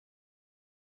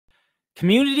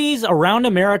Communities around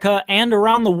America and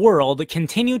around the world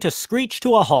continue to screech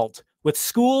to a halt, with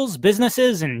schools,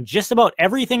 businesses, and just about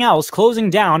everything else closing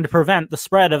down to prevent the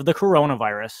spread of the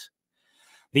coronavirus.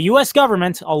 The US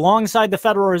government, alongside the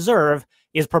Federal Reserve,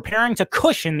 is preparing to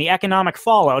cushion the economic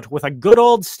fallout with a good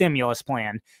old stimulus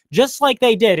plan, just like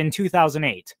they did in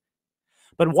 2008.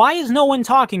 But why is no one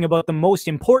talking about the most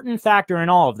important factor in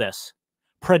all of this?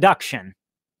 Production.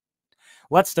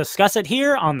 Let's discuss it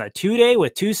here on the 2 Day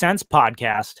with 2 Cents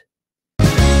podcast.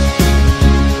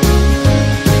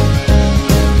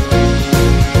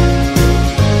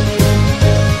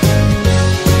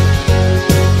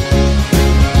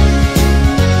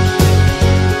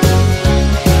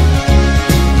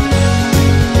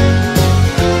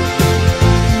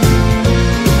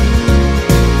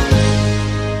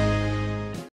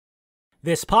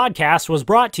 This podcast was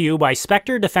brought to you by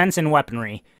Spectre Defense and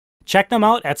Weaponry. Check them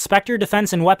out at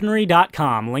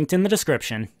spectredefenseandweaponry.com, linked in the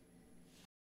description.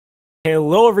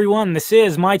 Hello everyone, this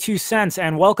is my 2 cents,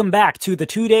 and welcome back to the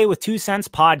 2 Day with 2 Cents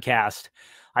podcast.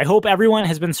 I hope everyone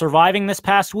has been surviving this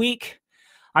past week.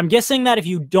 I'm guessing that if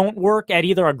you don't work at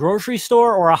either a grocery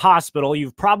store or a hospital,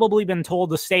 you've probably been told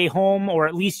to stay home, or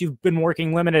at least you've been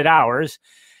working limited hours.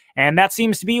 And that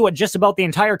seems to be what just about the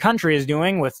entire country is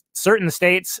doing, with certain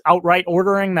states outright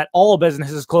ordering that all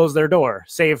businesses close their door,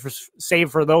 save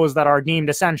for those that are deemed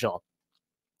essential.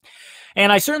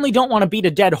 And I certainly don't want to beat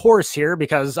a dead horse here,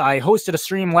 because I hosted a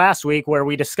stream last week where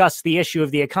we discussed the issue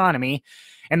of the economy,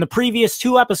 and the previous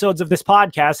 2 episodes of this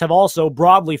podcast have also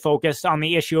broadly focused on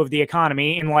the issue of the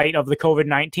economy in light of the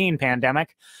COVID-19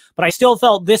 pandemic, but I still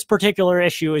felt this particular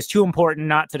issue is too important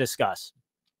not to discuss.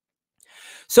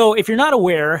 So if you're not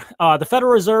aware, the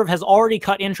Federal Reserve has already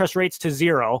cut interest rates to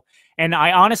 0, and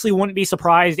I honestly wouldn't be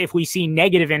surprised if we see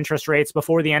negative interest rates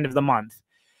before the end of the month.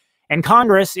 And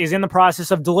Congress is in the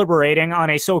process of deliberating on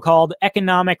a so-called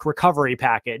economic recovery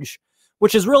package,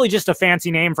 which is really just a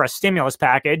fancy name for a stimulus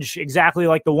package, exactly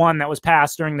like the one that was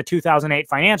passed during the 2008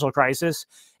 financial crisis,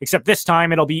 except this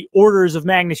time it'll be orders of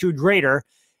magnitude greater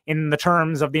in the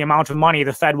terms of the amount of money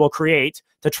the Fed will create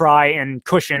to try and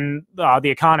cushion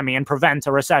the economy and prevent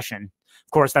a recession.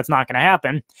 Of course, that's not going to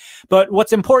happen. But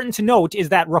what's important to note is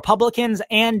that Republicans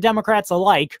and Democrats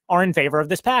alike are in favor of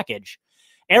this package.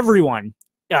 Everyone,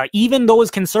 even those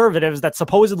conservatives that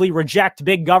supposedly reject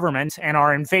big government and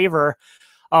are in favor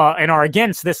and are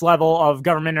against this level of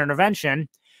government intervention,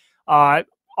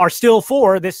 are still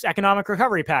for this economic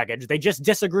recovery package. They just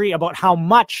disagree about how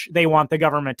much they want the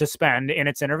government to spend in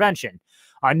its intervention.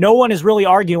 No one is really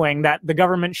arguing that the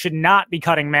government should not be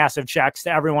cutting massive checks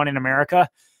to everyone in America.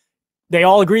 They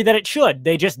all agree that it should.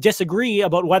 They just disagree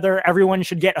about whether everyone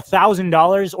should get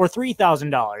 $1,000 or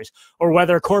 $3,000, or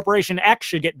whether Corporation X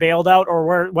should get bailed out,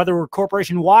 or whether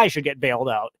Corporation Y should get bailed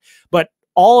out. But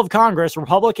all of Congress,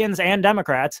 Republicans and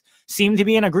Democrats, seem to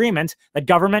be in agreement that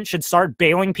government should start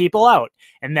bailing people out.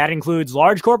 And that includes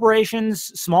large corporations,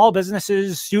 small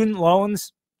businesses, student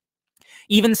loans,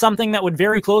 even something that would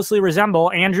very closely resemble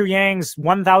Andrew Yang's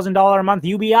 $1,000 a month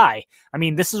UBI. I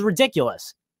mean, this is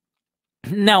ridiculous.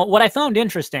 Now, what I found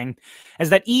interesting is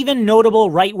that even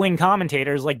notable right-wing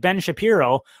commentators like Ben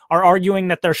Shapiro are arguing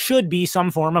that there should be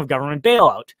some form of government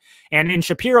bailout. And in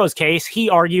Shapiro's case, he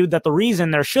argued that the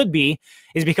reason there should be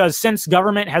is because since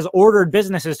government has ordered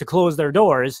businesses to close their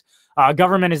doors,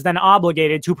 government is then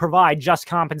obligated to provide just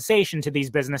compensation to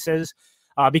these businesses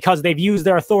because they've used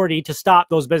their authority to stop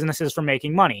those businesses from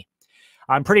making money.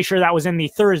 I'm pretty sure that was in the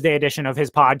Thursday edition of his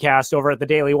podcast over at the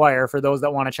Daily Wire for those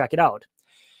that want to check it out.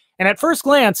 And at first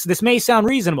glance, this may sound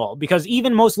reasonable, because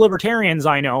even most libertarians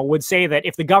I know would say that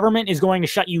if the government is going to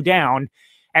shut you down,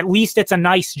 at least it's a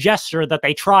nice gesture that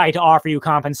they try to offer you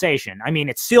compensation. I mean,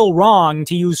 it's still wrong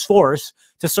to use force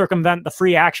to circumvent the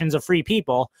free actions of free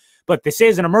people, but this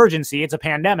is an emergency. It's a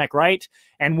pandemic, right?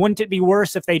 And wouldn't it be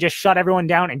worse if they just shut everyone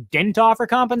down and didn't offer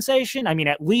compensation? I mean,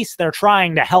 at least they're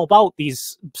trying to help out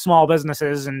these small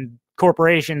businesses and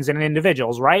corporations and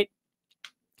individuals, right?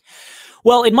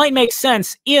 Well, it might make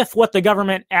sense if what the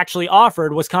government actually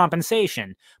offered was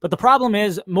compensation. But the problem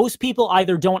is most people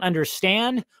either don't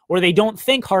understand or they don't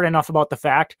think hard enough about the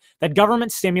fact that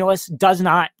government stimulus does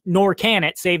not, nor can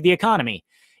it, save the economy.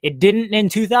 It didn't in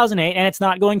 2008, and it's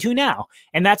not going to now.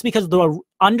 And that's because the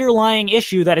underlying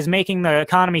issue that is making the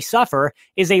economy suffer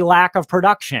is a lack of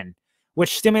production,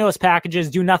 which stimulus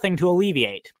packages do nothing to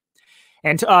alleviate.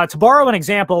 And to borrow an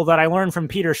example that I learned from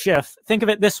Peter Schiff, think of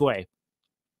it this way.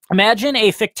 Imagine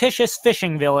a fictitious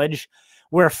fishing village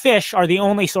where fish are the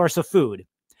only source of food.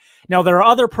 Now, there are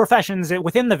other professions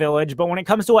within the village, but when it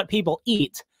comes to what people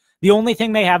eat, the only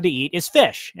thing they have to eat is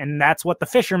fish, and that's what the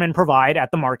fishermen provide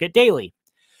at the market daily.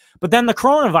 But then the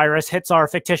coronavirus hits our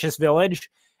fictitious village,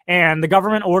 and the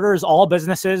government orders all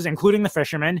businesses, including the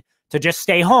fishermen, to just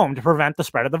stay home to prevent the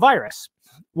spread of the virus.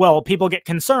 Well, people get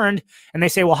concerned, and they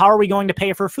say, well, how are we going to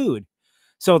pay for food?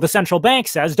 So the central bank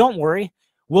says, don't worry,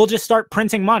 we'll just start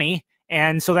printing money,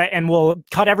 and we'll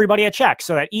cut everybody a check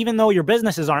so that even though your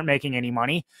businesses aren't making any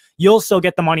money, you'll still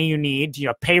get the money you need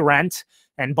to pay rent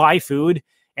and buy food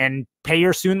and pay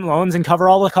your student loans and cover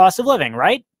all the cost of living,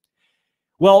 right?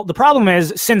 Well, the problem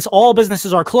is, since all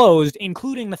businesses are closed,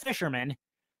 including the fishermen,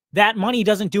 that money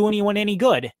doesn't do anyone any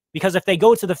good, because if they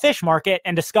go to the fish market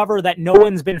and discover that no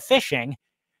one's been fishing,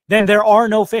 then there are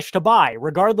no fish to buy,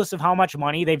 regardless of how much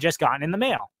money they've just gotten in the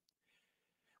mail.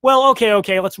 Well,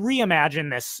 okay, let's reimagine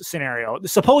this scenario.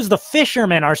 Suppose the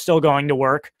fishermen are still going to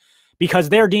work because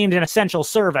they're deemed an essential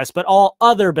service, but all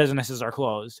other businesses are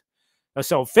closed.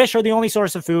 So fish are the only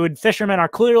source of food. Fishermen are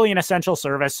clearly an essential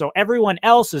service, so everyone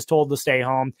else is told to stay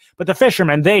home, but the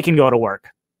fishermen, they can go to work.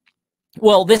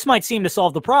 Well, this might seem to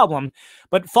solve the problem,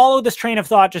 but follow this train of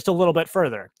thought just a little bit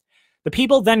further. The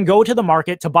people then go to the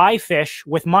market to buy fish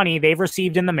with money they've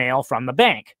received in the mail from the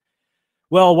bank.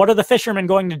 Well, what are the fishermen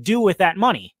going to do with that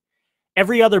money?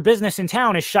 Every other business in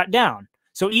town is shut down.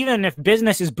 So even if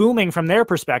business is booming from their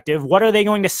perspective, what are they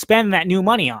going to spend that new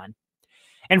money on?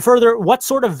 And further, what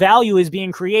sort of value is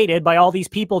being created by all these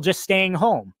people just staying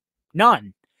home?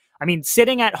 None. I mean,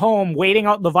 sitting at home waiting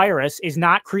out the virus is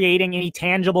not creating any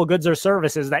tangible goods or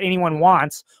services that anyone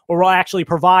wants or will actually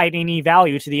provide any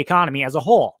value to the economy as a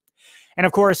whole. And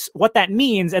of course, what that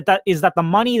means is that the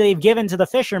money they've given to the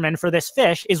fishermen for this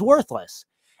fish is worthless.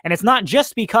 And it's not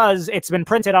just because it's been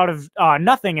printed out of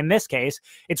nothing in this case.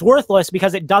 It's worthless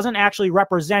because it doesn't actually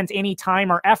represent any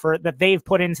time or effort that they've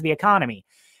put into the economy,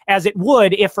 as it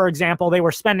would if, for example, they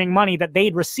were spending money that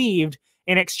they'd received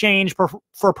in exchange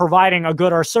for providing a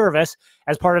good or service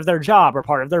as part of their job or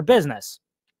part of their business.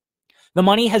 The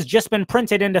money has just been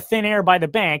printed into thin air by the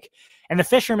bank, and the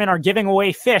fishermen are giving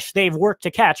away fish they've worked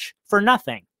to catch for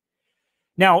nothing.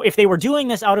 Now, if they were doing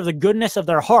this out of the goodness of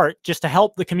their heart, just to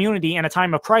help the community in a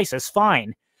time of crisis,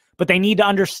 fine. But they need to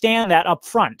understand that up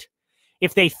front.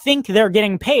 If they think they're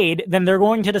getting paid, then they're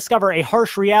going to discover a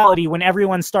harsh reality when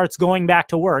everyone starts going back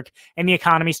to work and the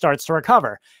economy starts to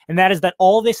recover. And that is that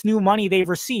all this new money they've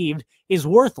received is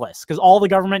worthless, because all the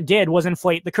government did was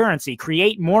inflate the currency,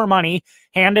 create more money,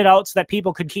 hand it out so that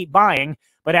people could keep buying.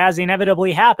 But as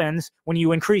inevitably happens, when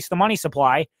you increase the money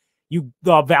supply,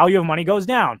 the value of money goes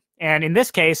down. And in this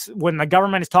case, when the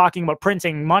government is talking about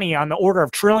printing money on the order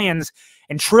of trillions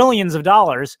and trillions of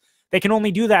dollars, they can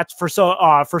only do that for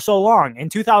so long. In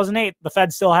 2008, the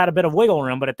Fed still had a bit of wiggle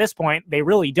room, but at this point, they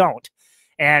really don't.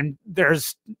 And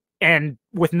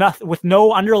with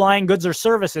no underlying goods or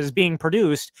services being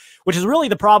produced, which is really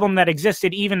the problem that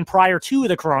existed even prior to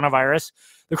the coronavirus.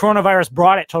 The coronavirus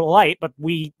brought it to light, but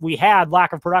we had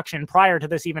lack of production prior to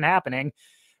this even happening.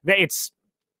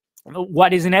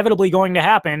 What is inevitably going to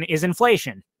happen is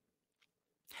inflation.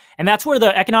 And that's where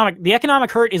the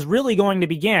economic hurt is really going to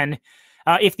begin.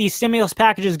 If these stimulus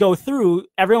packages go through,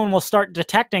 everyone will start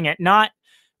detecting it, not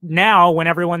now when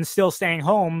everyone's still staying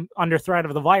home under threat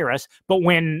of the virus, but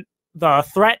when the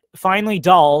threat finally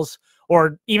dulls,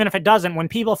 or even if it doesn't, when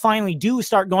people finally do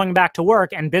start going back to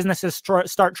work and businesses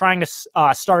start trying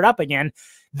to start up again,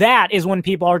 that is when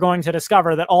people are going to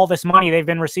discover that all this money they've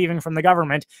been receiving from the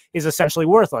government is essentially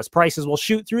worthless. Prices will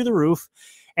shoot through the roof,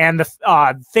 and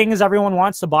the things everyone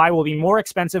wants to buy will be more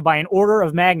expensive by an order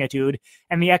of magnitude,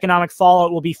 and the economic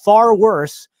fallout will be far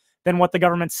worse than what the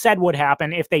government said would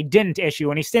happen if they didn't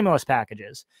issue any stimulus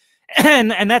packages.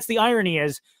 And that's the irony,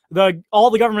 is all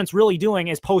the government's really doing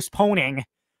is postponing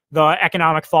the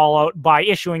economic fallout by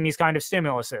issuing these kind of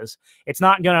stimuluses. It's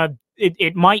not gonna,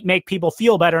 it might make people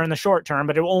feel better in the short term,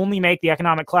 but it will only make the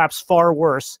economic collapse far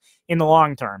worse in the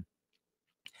long term.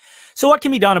 So what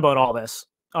can be done about all this?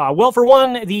 Well, for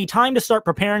one, the time to start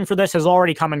preparing for this has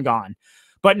already come and gone.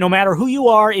 But no matter who you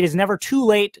are, it is never too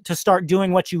late to start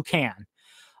doing what you can.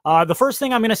 The first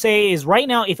thing I'm going to say is, right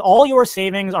now, if all your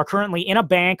savings are currently in a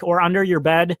bank or under your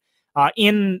bed,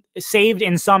 saved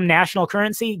in some national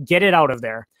currency, get it out of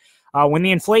there. When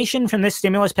the inflation from this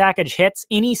stimulus package hits,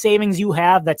 any savings you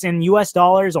have that's in US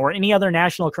dollars or any other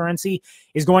national currency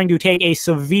is going to take a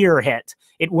severe hit.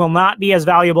 It will not be as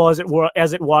valuable as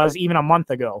it was even a month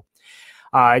ago.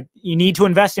 You need to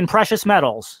invest in precious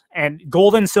metals and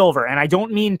gold and silver. And I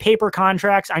don't mean paper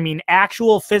contracts. I mean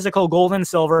actual physical gold and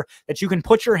silver that you can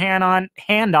put your hand on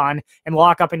and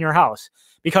lock up in your house.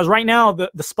 Because right now, the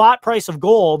spot price of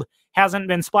gold hasn't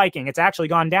been spiking. It's actually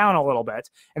gone down a little bit.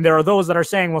 And there are those that are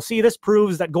saying, well, see, this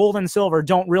proves that gold and silver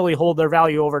don't really hold their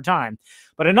value over time.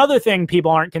 But another thing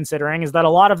people aren't considering is that a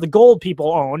lot of the gold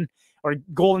people own, or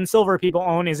gold and silver people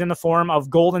own, is in the form of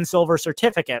gold and silver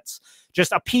certificates.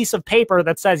 Just a piece of paper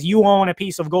that says you own a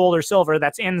piece of gold or silver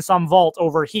that's in some vault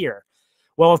over here.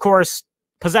 Well, of course,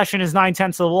 possession is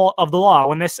 9/10 of the law.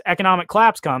 When this economic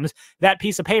collapse comes, that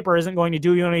piece of paper isn't going to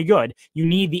do you any good. You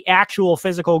need the actual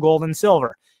physical gold and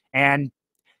silver. And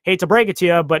hate to break it to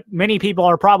you, but many people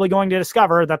are probably going to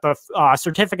discover that the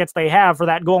certificates they have for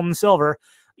that gold and silver,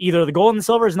 either the gold and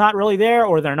silver is not really there,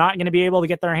 or they're not going to be able to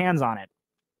get their hands on it.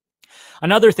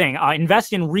 Another thing,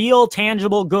 invest in real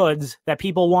tangible goods that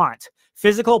people want.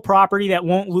 Physical property that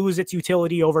won't lose its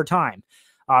utility over time.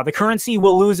 The currency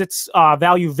will lose its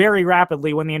value very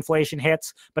rapidly when the inflation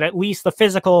hits, but at least the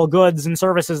physical goods and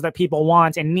services that people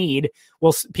want and need,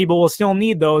 people will still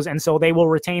need those, and so they will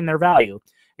retain their value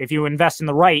if you invest in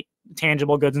the right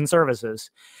tangible goods and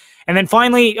services. And then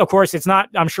finally, of course, it's not,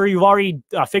 I'm sure you've already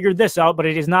figured this out, but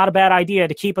it is not a bad idea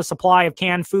to keep a supply of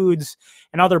canned foods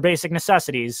and other basic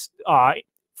necessities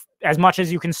as much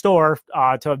as you can store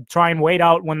to try and wait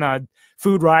out when the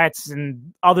food riots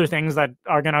and other things that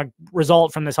are going to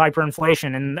result from this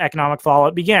hyperinflation and economic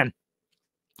fallout begin.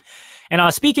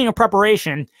 And speaking of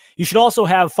preparation, you should also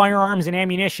have firearms and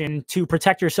ammunition to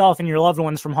protect yourself and your loved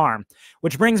ones from harm,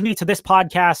 which brings me to this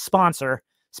podcast sponsor,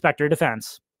 Spectre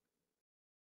Defense.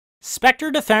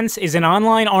 Spectre Defense is an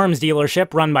online arms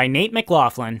dealership run by Nate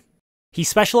McLaughlin. He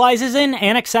specializes in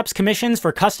and accepts commissions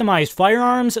for customized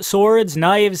firearms, swords,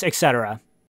 knives, etc.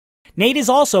 Nate is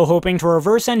also hoping to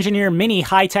reverse engineer many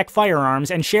high-tech firearms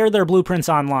and share their blueprints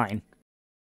online.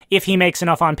 If he makes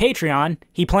enough on Patreon,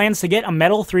 he plans to get a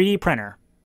metal 3D printer.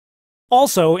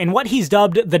 Also, in what he's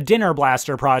dubbed the Dinner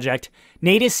Blaster Project,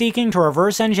 Nate is seeking to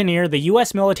reverse engineer the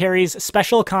US military's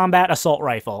Special Combat Assault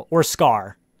Rifle, or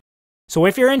SCAR. So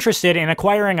if you're interested in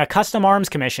acquiring a custom arms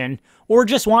commission, or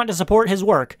just want to support his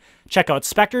work, check out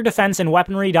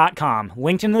SpectreDefenseandWeaponry.com,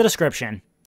 linked in the description.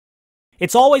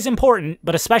 It's always important,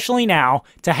 but especially now,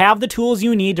 to have the tools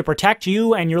you need to protect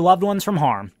you and your loved ones from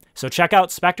harm. So check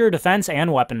out Spectre Defense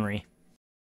and Weaponry.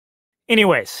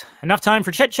 Anyways, enough time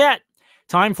for chit-chat.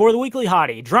 Time for the Weekly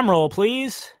Hottie. Drumroll,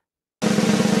 please.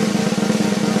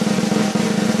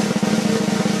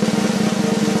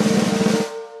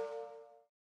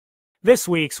 This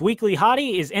week's Weekly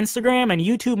Hottie is Instagram and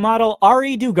YouTube model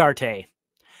Ari Dugarte.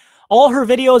 All her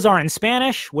videos are in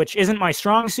Spanish, which isn't my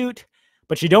strong suit,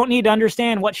 but you don't need to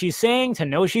understand what she's saying to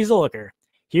know she's a looker.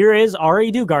 Here is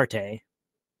Ari Dugarte.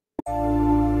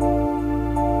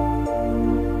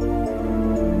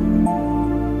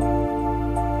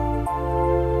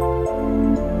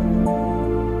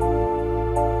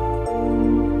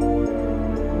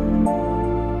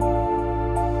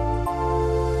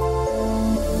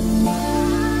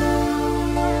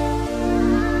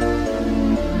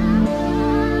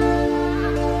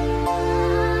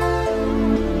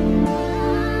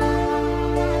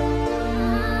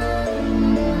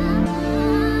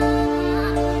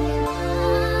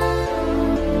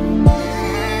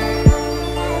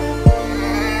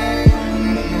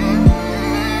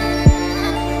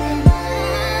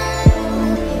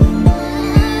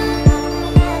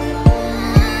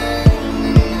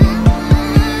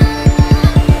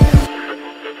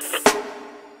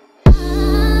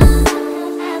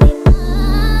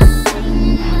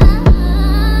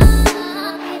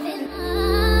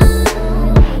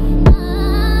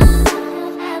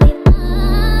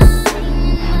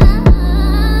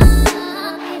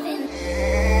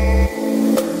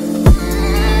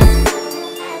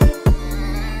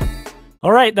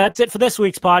 All right, that's it for this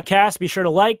week's podcast. Be sure to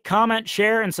like, comment,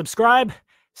 share, and subscribe.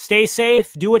 Stay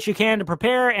safe, do what you can to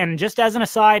prepare, and just as an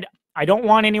aside, I don't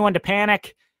want anyone to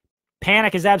panic.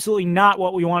 Panic is absolutely not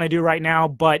what we want to do right now,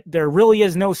 but there really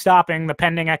is no stopping the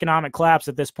pending economic collapse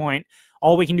at this point.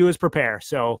 All we can do is prepare.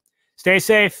 So stay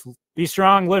safe, be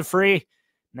strong, live free,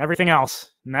 and everything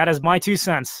else. And that is my 2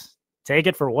 cents. Take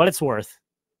it for what it's worth.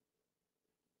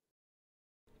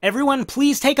 Everyone,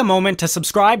 please take a moment to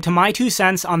subscribe to my 2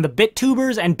 cents on the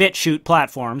BitTubers and BitChute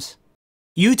platforms.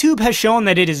 YouTube has shown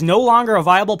that it is no longer a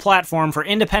viable platform for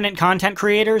independent content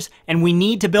creators, and we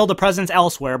need to build a presence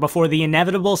elsewhere before the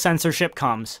inevitable censorship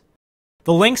comes.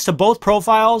 The links to both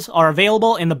profiles are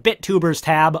available in the BitTubers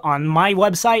tab on my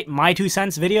website,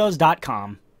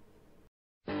 my2centsvideos.com.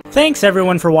 Thanks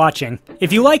everyone for watching.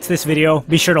 If you liked this video,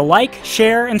 be sure to like,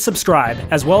 share, and subscribe,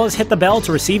 as well as hit the bell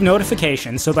to receive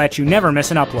notifications so that you never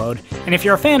miss an upload. And if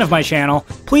you're a fan of my channel,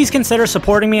 please consider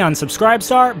supporting me on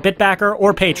Subscribestar, Bitbacker,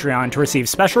 or Patreon to receive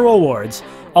special rewards.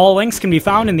 All links can be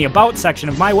found in the About section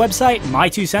of my website,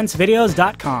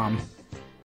 my2centsvideos.com.